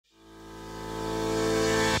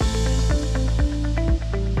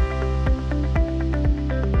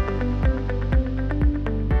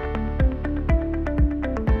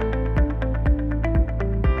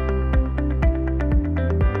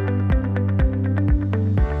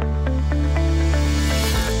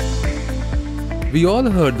We all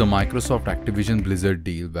heard the Microsoft Activision Blizzard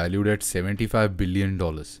deal valued at $75 billion.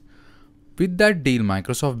 With that deal,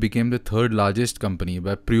 Microsoft became the third largest company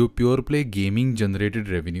by pure play gaming generated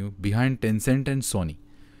revenue behind Tencent and Sony.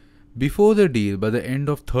 Before the deal, by the end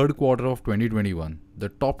of third quarter of 2021, the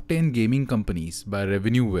top 10 gaming companies by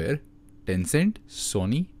revenue were Tencent,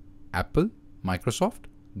 Sony, Apple, Microsoft,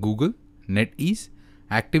 Google, NetEase,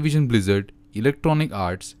 Activision Blizzard, Electronic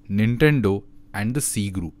Arts, Nintendo, and the C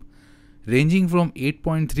Group, ranging from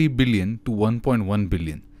 8.3 billion to 1.1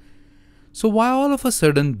 billion. So why all of a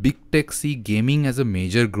sudden big tech see gaming as a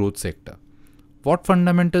major growth sector? What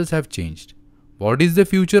fundamentals have changed? What is the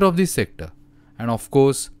future of this sector? And of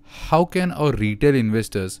course, how can our retail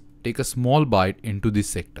investors take a small bite into this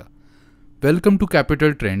sector? Welcome to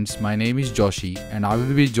Capital Trends. My name is Joshi and I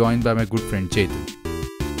will be joined by my good friend Chetan.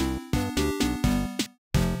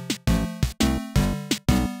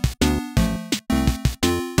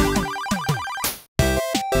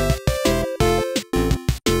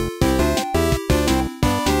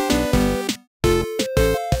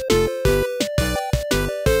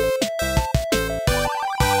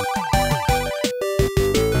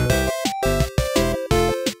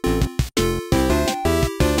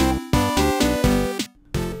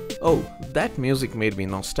 Oh, that music made me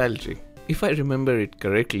nostalgic. If I remember it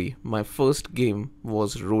correctly, my first game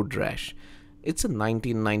was Road Rash. It's a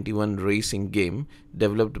 1991 racing game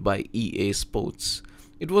developed by EA Sports.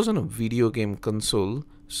 It was on a video game console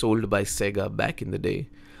sold by Sega back in the day.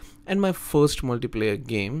 And my first multiplayer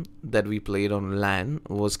game that we played on LAN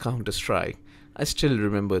was Counter-Strike. I still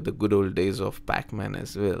remember the good old days of Pac-Man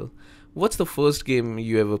as well. What's the first game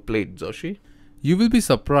you ever played, Joshi? You will be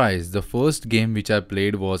surprised, the first game which I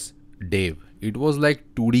played was Dave. It was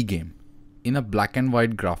like 2D game in a black and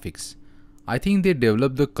white graphics. I think they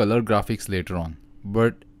developed the color graphics later on,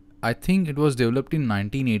 but I think it was developed in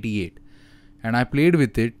 1988 and I played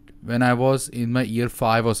with it when I was in my year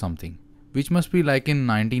 5 or something, which must be like in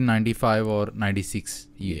 1995 or 96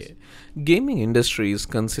 years. Yeah. Gaming industry is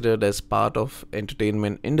considered as part of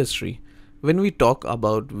entertainment industry. When we talk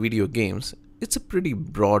about video games, it's a pretty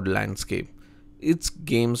broad landscape. It's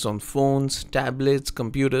games on phones, tablets,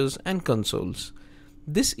 computers, and consoles.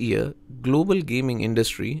 This year, global gaming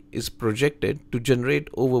industry is projected to generate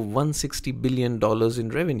over $160 billion in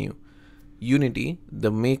revenue. Unity, the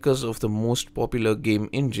makers of the most popular game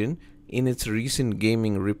engine, in its recent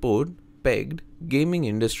gaming report, pegged gaming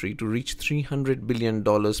industry to reach $300 billion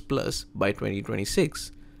plus by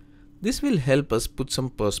 2026. This will help us put some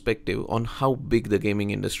perspective on how big the gaming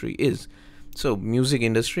industry is. So, music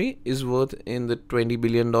industry is worth in the $20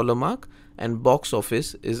 billion mark and box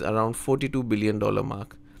office is around $42 billion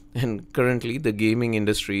mark. And currently the gaming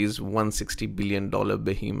industry is $160 billion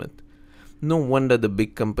behemoth. No wonder the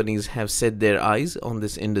big companies have set their eyes on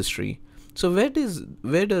this industry. So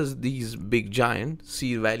where does these big giants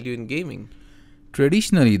see value in gaming?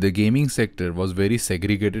 Traditionally, the gaming sector was very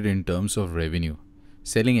segregated in terms of revenue,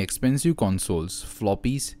 selling expensive consoles,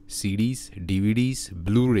 floppies, CDs, DVDs,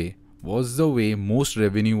 Blu-ray, was the way most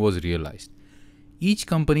revenue was realized. Each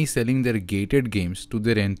company selling their gated games to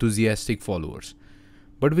their enthusiastic followers.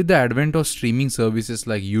 But with the advent of streaming services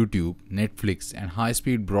like YouTube, Netflix, and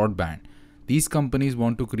high-speed broadband, these companies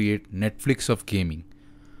want to create Netflix of gaming.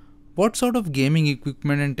 What sort of gaming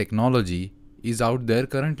equipment and technology is out there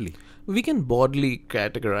currently? We can broadly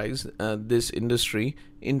categorize this industry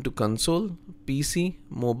into console, PC,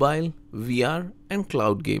 mobile, VR, and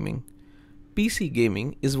cloud gaming. PC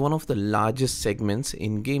gaming is one of the largest segments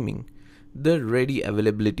in gaming. The ready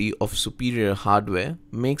availability of superior hardware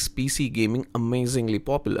makes PC gaming amazingly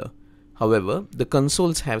popular. However, the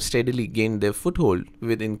consoles have steadily gained their foothold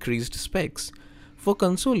with increased specs. For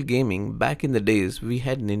console gaming, back in the days, we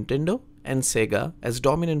had Nintendo and Sega as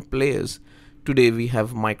dominant players. Today we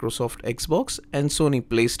have Microsoft Xbox and Sony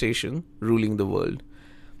PlayStation ruling the world.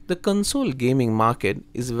 The console gaming market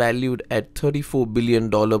is valued at $34 billion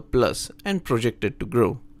plus and projected to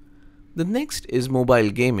grow. The next is mobile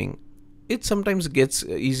gaming. It sometimes gets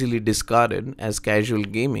easily discarded as casual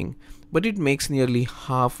gaming, but it makes nearly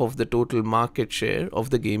half of the total market share of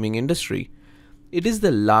the gaming industry. It is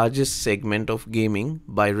the largest segment of gaming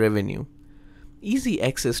by revenue. Easy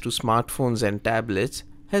access to smartphones and tablets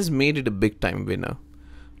has made it a big-time winner.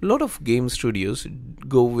 A lot of game studios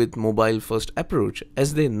go with mobile first approach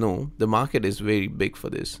as they know the market is very big for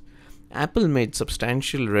this. Apple made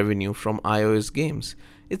substantial revenue from iOS games.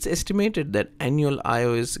 It's estimated that annual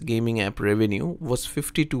iOS gaming app revenue was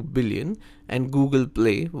 $52 billion and Google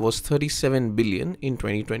Play was $37 billion in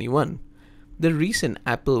 2021. The recent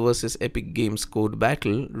Apple vs Epic Games code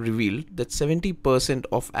battle revealed that 70%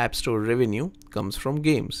 of App Store revenue comes from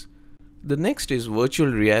games. The next is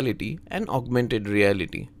virtual reality and augmented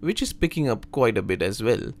reality, which is picking up quite a bit as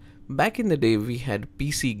well. Back in the day, we had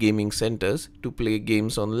PC gaming centers to play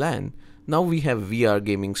games on LAN. Now we have VR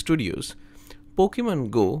gaming studios.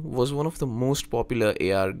 Pokemon Go was one of the most popular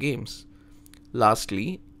AR games.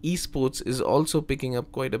 Lastly, esports is also picking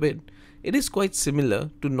up quite a bit. It is quite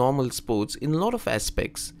similar to normal sports in a lot of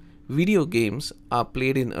aspects. Video games are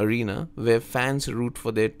played in arena where fans root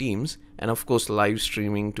for their teams, and of course live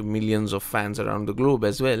streaming to millions of fans around the globe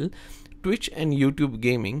as well. Twitch and YouTube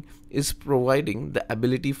gaming is providing the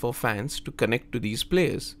ability for fans to connect to these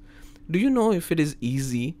players. Do you know if it is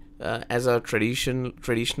easy as a traditional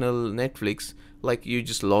Netflix, like you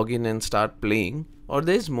just log in and start playing, or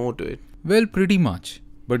there's more to it? Well, pretty much.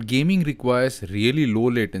 But gaming requires really low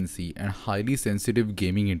latency and highly sensitive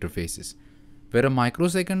gaming interfaces, where a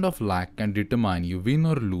microsecond of lag can determine you win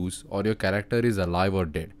or lose or your character is alive or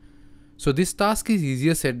dead. So this task is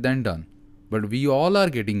easier said than done, but we all are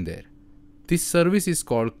getting there. This service is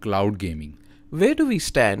called cloud gaming. Where do we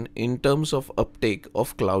stand in terms of uptake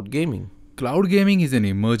of cloud gaming? Cloud gaming is an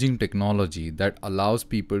emerging technology that allows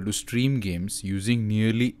people to stream games using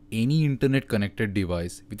nearly any internet connected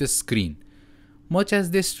device with a screen, much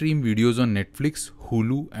as they stream videos on Netflix,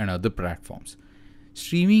 Hulu, and other platforms.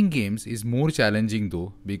 Streaming games is more challenging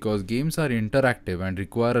though, because games are interactive and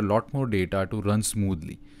require a lot more data to run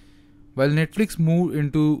smoothly. While Netflix moved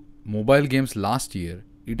into mobile games last year,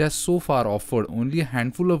 it has so far offered only a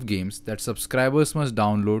handful of games that subscribers must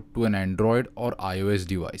download to an Android or iOS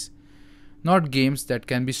device, not games that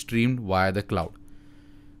can be streamed via the cloud.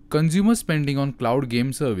 Consumer spending on cloud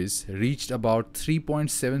game service reached about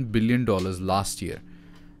 $3.7 billion last year,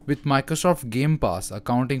 with Microsoft Game Pass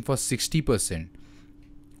accounting for 60%,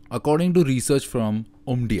 according to research from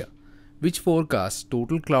Omdia, which forecasts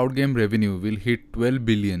total cloud game revenue will hit $12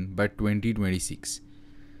 billion by 2026.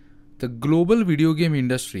 The global video game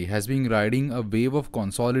industry has been riding a wave of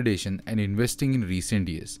consolidation and investing in recent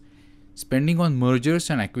years. Spending on mergers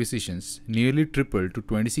and acquisitions nearly tripled to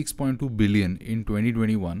 $26.2 billion in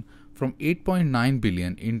 2021 from $8.9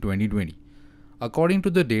 billion in 2020, according to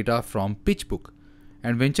the data from PitchBook,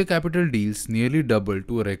 and venture capital deals nearly doubled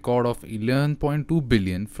to a record of $11.2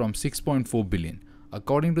 billion from $6.4 billion,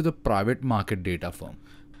 according to the private market data firm.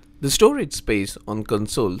 The storage space on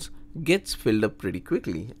consoles gets filled up pretty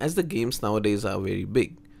quickly as the games nowadays are very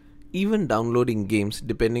big. Even downloading games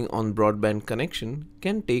depending on broadband connection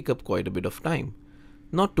can take up quite a bit of time.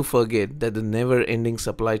 Not to forget that the never-ending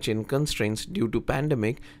supply chain constraints due to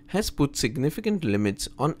pandemic has put significant limits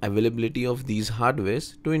on availability of these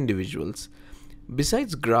hardwares to individuals.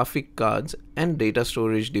 Besides graphic cards and data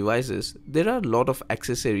storage devices, there are a lot of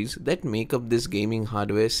accessories that make up this gaming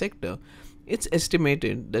hardware sector. It's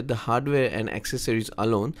estimated that the hardware and accessories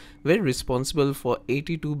alone were responsible for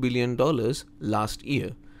 $82 billion last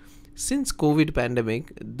year. Since COVID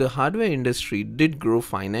pandemic, the hardware industry did grow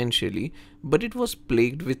financially, but it was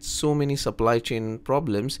plagued with so many supply chain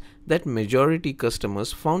problems that majority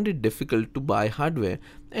customers found it difficult to buy hardware,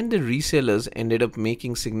 and the resellers ended up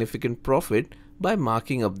making significant profit by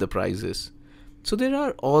marking up the prices. So there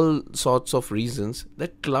are all sorts of reasons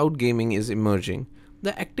that cloud gaming is emerging.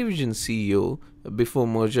 The Activision CEO, before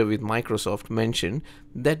merger with Microsoft, mentioned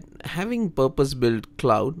that having purpose-built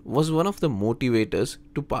cloud was one of the motivators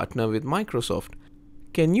to partner with Microsoft.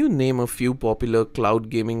 Can you name a few popular cloud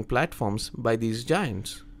gaming platforms by these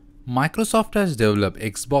giants? Microsoft has developed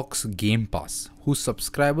Xbox Game Pass, whose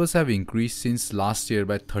subscribers have increased since last year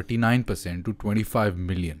by 39% to 25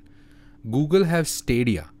 million. Google has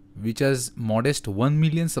Stadia, which has modest 1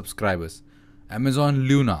 million subscribers. Amazon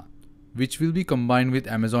Luna, which will be combined with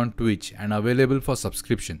Amazon Twitch and available for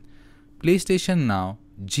subscription. PlayStation Now,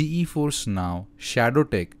 GeForce Now,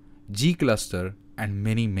 ShadowTech, G-Cluster, and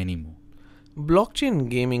many more. Blockchain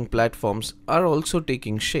gaming platforms are also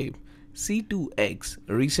taking shape. C2X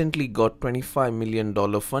recently got $25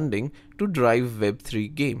 million funding to drive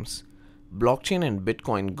Web3 games. Blockchain and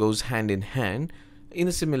Bitcoin goes hand in hand in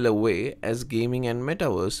a similar way as gaming and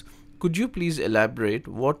metaverse. Could you please elaborate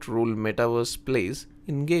what role metaverse plays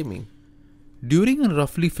in gaming? During a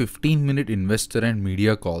roughly 15-minute investor and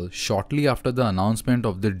media call shortly after the announcement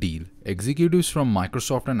of the deal, executives from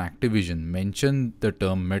Microsoft and Activision mentioned the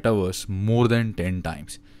term metaverse more than 10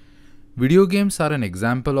 times. Video games are an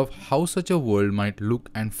example of how such a world might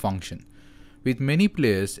look and function, with many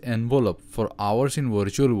players enveloped for hours in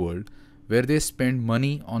virtual world where they spend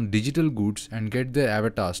money on digital goods and get their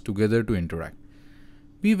avatars together to interact.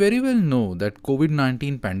 We very well know that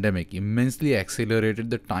COVID-19 pandemic immensely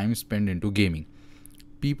accelerated the time spent into gaming.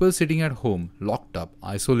 People sitting at home, locked up,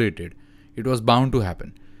 isolated, it was bound to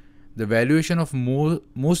happen. the valuation of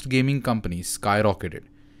most gaming companies skyrocketed.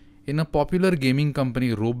 In a popular gaming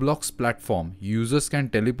company Roblox platform, users can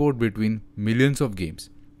teleport between millions of games,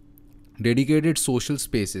 dedicated social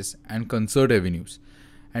spaces, and concert avenues,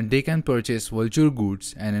 and they can purchase virtual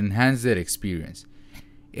goods and enhance their experience.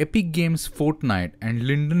 Epic Games' Fortnite and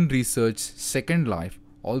Linden Research's Second Life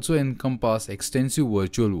also encompass extensive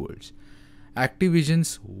virtual worlds.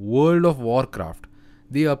 Activision's World of Warcraft,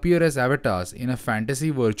 they appear as avatars in a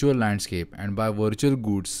fantasy virtual landscape and buy virtual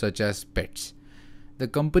goods such as pets. The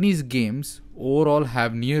company's games overall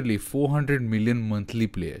have nearly 400 million monthly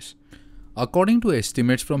players. According to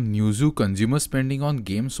estimates from Newzoo, consumer spending on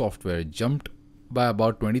game software jumped by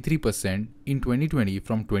about 23% in 2020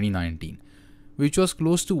 from 2019, which was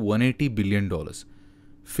close to $180 billion,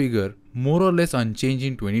 figure more or less unchanged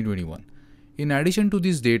in 2021. In addition to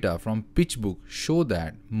this data from PitchBook show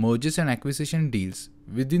that mergers and acquisition deals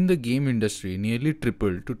within the game industry nearly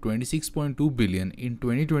tripled to 26.2 billion in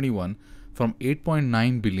 2021 from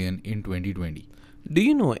 8.9 billion in 2020. Do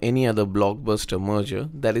you know any other blockbuster merger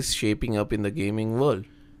that is shaping up in the gaming world?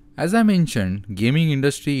 As I mentioned, gaming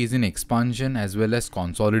industry is in expansion as well as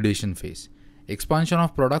consolidation phase. Expansion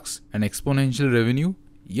of products and exponential revenue,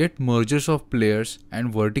 yet mergers of players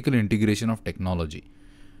and vertical integration of technology.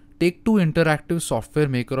 Take-Two Interactive, software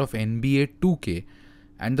maker of NBA 2K,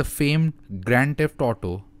 and the famed Grand Theft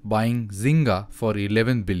Auto buying Zynga for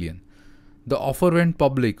 11 billion. The offer went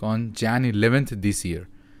public on Jan 11th this year.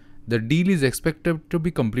 The deal is expected to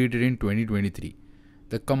be completed in 2023.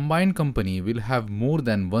 The combined company will have more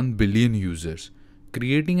than 1 billion users,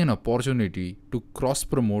 creating an opportunity to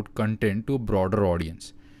cross-promote content to a broader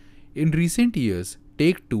audience. In recent years,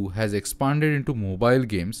 Take-Two has expanded into mobile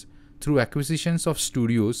games through acquisitions of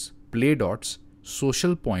studios Playdots,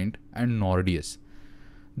 Social Point, and Nordeus.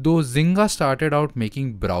 Though Zynga started out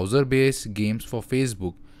making browser-based games for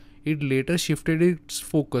Facebook, it later shifted its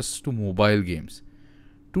focus to mobile games.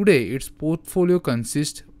 Today, its portfolio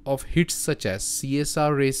consists of hits such as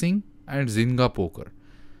CSR Racing and Zynga Poker.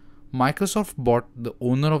 Microsoft bought the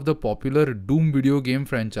owner of the popular Doom video game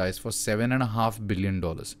franchise for $7.5 billion.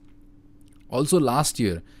 Also last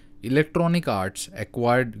year, Electronic Arts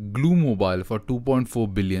acquired Glue Mobile for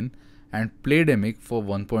 $2.4 billion and Playdemic for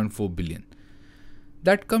 $1.4 billion.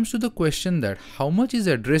 That comes to the question that how much is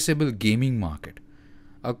addressable gaming market?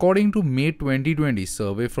 According to May 2020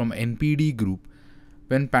 survey from NPD Group,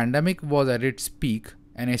 when pandemic was at its peak,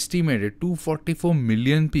 an estimated 244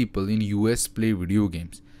 million people in US play video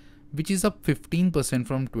games, which is up 15%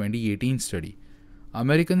 from 2018 study.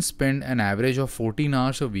 Americans spend an average of 14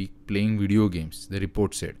 hours a week playing video games, the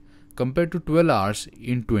report said, compared to 12 hours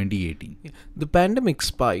in 2018. The pandemic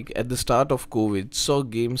spike at the start of COVID saw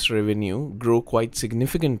games revenue grow quite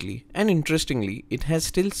significantly, and interestingly, it has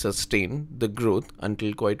still sustained the growth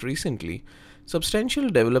until quite recently. Substantial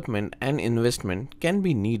development and investment can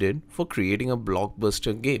be needed for creating a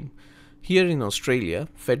blockbuster game. Here in Australia,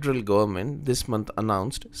 federal government this month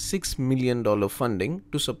announced $6 million funding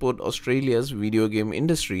to support Australia's video game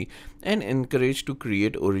industry and encourage to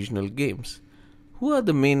create original games. Who are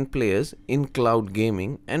the main players in cloud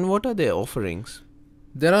gaming and what are their offerings?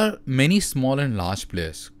 There are many small and large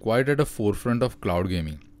players quite at the forefront of cloud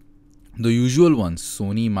gaming. The usual ones: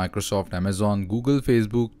 Sony, Microsoft, Amazon, Google,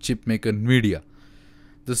 Facebook, chipmaker Nvidia.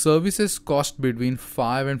 The services cost between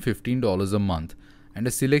 $5 and $15 a month, and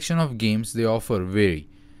a selection of games they offer vary,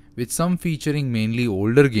 with some featuring mainly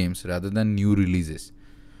older games rather than new releases.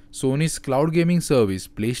 Sony's cloud gaming service,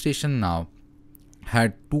 PlayStation Now,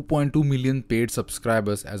 had 2.2 million paid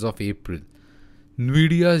subscribers as of April.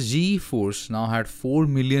 Nvidia's GeForce now had 4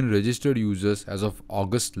 million registered users as of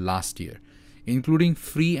August last year, including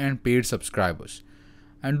free and paid subscribers.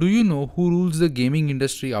 And do you know who rules the gaming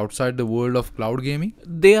industry outside the world of cloud gaming?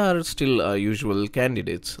 They are still our usual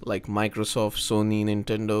candidates like Microsoft, Sony,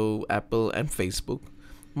 Nintendo, Apple, and Facebook.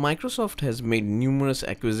 Microsoft has made numerous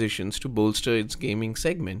acquisitions to bolster its gaming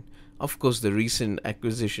segment. Of course, the recent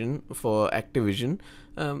acquisition for Activision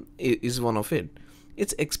is one of it.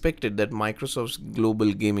 It's expected that Microsoft's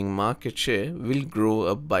global gaming market share will grow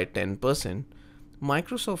up by 10%.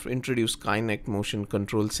 Microsoft introduced Kinect motion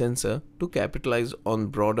control sensor to capitalize on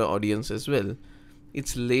broader audience as well.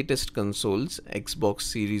 Its latest consoles, Xbox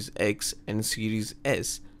Series X and Series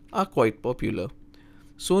S, are quite popular.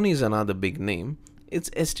 Sony is another big name.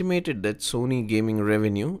 It's estimated that Sony gaming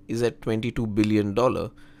revenue is at $22 billion.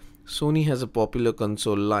 Sony has a popular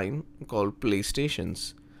console line called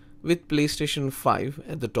PlayStations, with PlayStation 5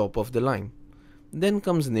 at the top of the line. Then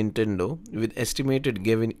comes Nintendo with estimated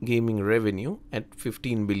gaming revenue at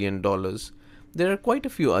 $15 billion. There are quite a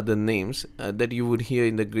few other names that you would hear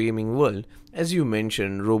in the gaming world. As you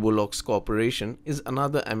mentioned, Roblox Corporation is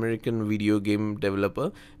another American video game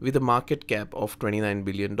developer with a market cap of $29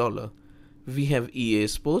 billion. We have EA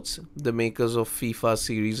Sports, the makers of FIFA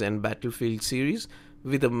series and Battlefield series,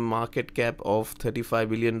 with a market cap of $35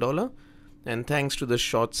 billion. And thanks to the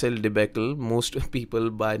short sale debacle, most people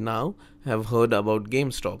by now have heard about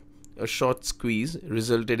GameStop. A short squeeze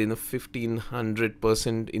resulted in a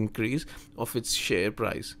 1500% increase of its share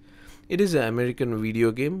price. It is an American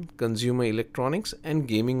video game, consumer electronics, and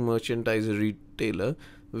gaming merchandise retailer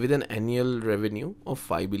with an annual revenue of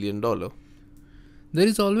 $5 billion. There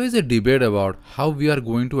is always a debate about how we are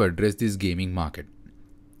going to address this gaming market.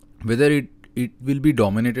 Whether it will be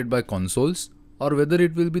dominated by consoles or whether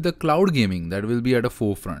it will be the cloud gaming that will be at the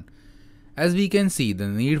forefront. As we can see, the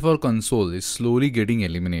need for console is slowly getting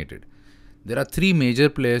eliminated. There are three major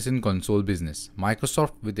players in console business: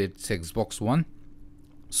 Microsoft with its Xbox One,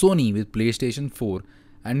 Sony with PlayStation 4,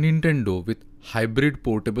 and Nintendo with hybrid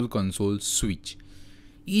portable console Switch,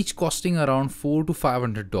 each costing around $400 to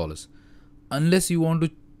 $500. Unless you want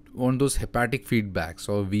those haptic feedbacks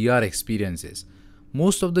or VR experiences,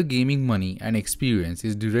 most of the gaming money and experience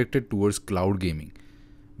is directed towards cloud gaming.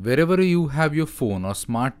 Wherever you have your phone or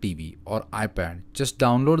smart TV or iPad, just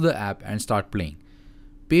download the app and start playing.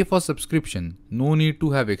 Pay for subscription, no need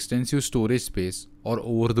to have extensive storage space or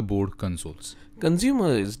over-the-board consoles.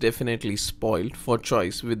 Consumer is definitely spoiled for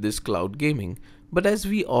choice with this cloud gaming, but as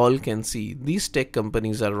we all can see, these tech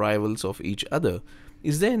companies are rivals of each other.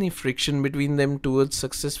 Is there any friction between them towards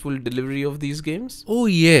successful delivery of these games? Oh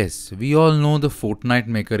yes, we all know the Fortnite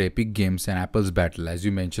maker Epic Games and Apple's battle, as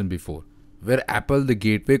you mentioned before, where Apple, the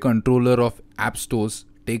gateway controller of app stores,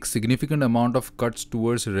 takes significant amount of cuts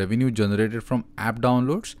towards revenue generated from app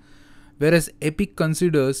downloads, whereas Epic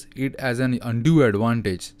considers it as an undue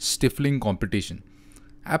advantage, stifling competition.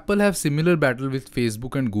 Apple have similar battle with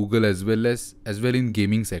Facebook and Google as well in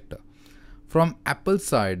gaming sector. From Apple's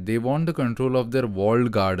side, they want the control of their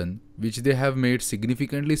walled garden, which they have made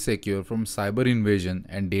significantly secure from cyber invasion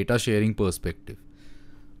and data sharing perspective.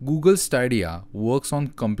 Google Stadia works on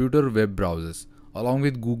computer web browsers along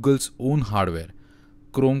with Google's own hardware,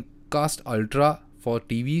 Chromecast Ultra for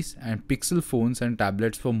TVs and Pixel phones and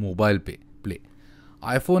tablets for mobile play.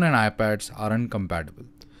 iPhone and iPads aren't compatible.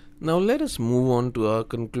 Now let us move on to our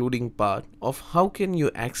concluding part of how can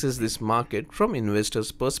you access this market from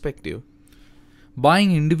investors' perspective.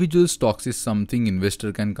 Buying individual stocks is something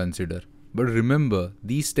investor can consider. But remember,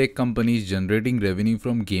 these tech companies generating revenue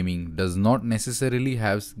from gaming does not necessarily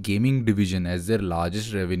have gaming division as their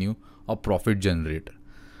largest revenue or profit generator.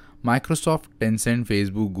 Microsoft, Tencent,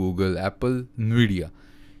 Facebook, Google, Apple, Nvidia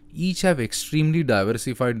each have extremely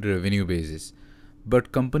diversified revenue bases.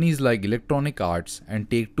 But companies like Electronic Arts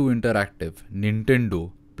and Take-Two Interactive,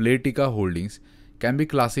 Nintendo, Playtika Holdings can be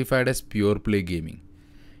classified as pure play gaming.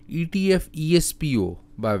 ETF ESPO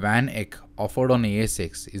by Van Eck offered on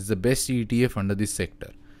ASX is the best ETF under this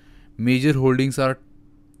sector. Major holdings are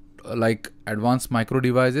like Advanced Micro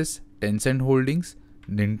Devices, Tencent Holdings,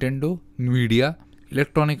 Nintendo, Nvidia,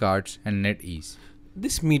 Electronic Arts and NetEase.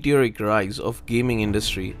 This meteoric rise of gaming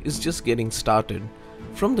industry is just getting started.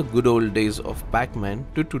 From the good old days of Pac-Man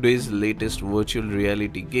to today's latest virtual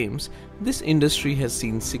reality games, this industry has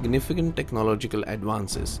seen significant technological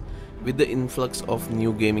advances. With the influx of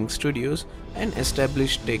new gaming studios and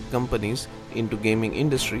established tech companies into gaming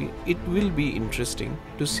industry, it will be interesting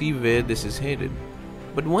to see where this is headed.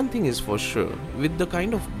 But one thing is for sure, with the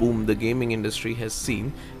kind of boom the gaming industry has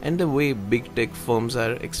seen and the way big tech firms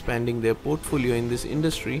are expanding their portfolio in this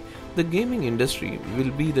industry, the gaming industry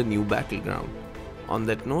will be the new battleground. On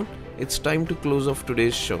that note, it's time to close off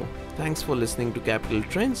today's show. Thanks for listening to Capital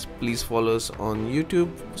Trends. Please follow us on YouTube,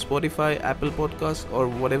 Spotify, Apple Podcasts, or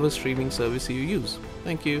whatever streaming service you use.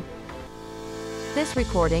 Thank you. This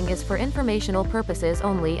recording is for informational purposes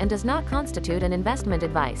only and does not constitute an investment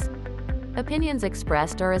advice. Opinions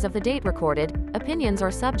expressed are as of the date recorded. Opinions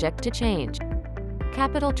are subject to change.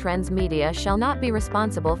 Capital Trends Media shall not be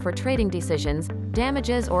responsible for trading decisions,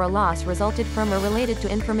 damages or a loss resulted from or related to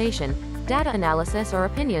information, data analysis or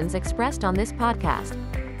opinions expressed on this podcast.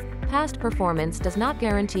 Past performance does not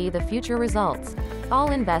guarantee the future results.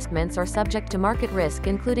 All investments are subject to market risk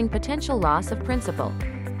including potential loss of principal.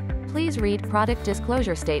 Please read product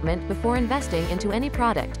disclosure statement before investing into any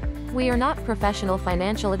product. We are not professional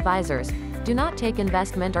financial advisors. Do not take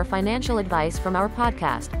investment or financial advice from our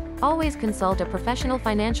podcast. Always consult a professional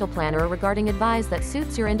financial planner regarding advice that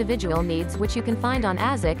suits your individual needs, which you can find on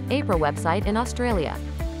ASIC, APRA website in Australia.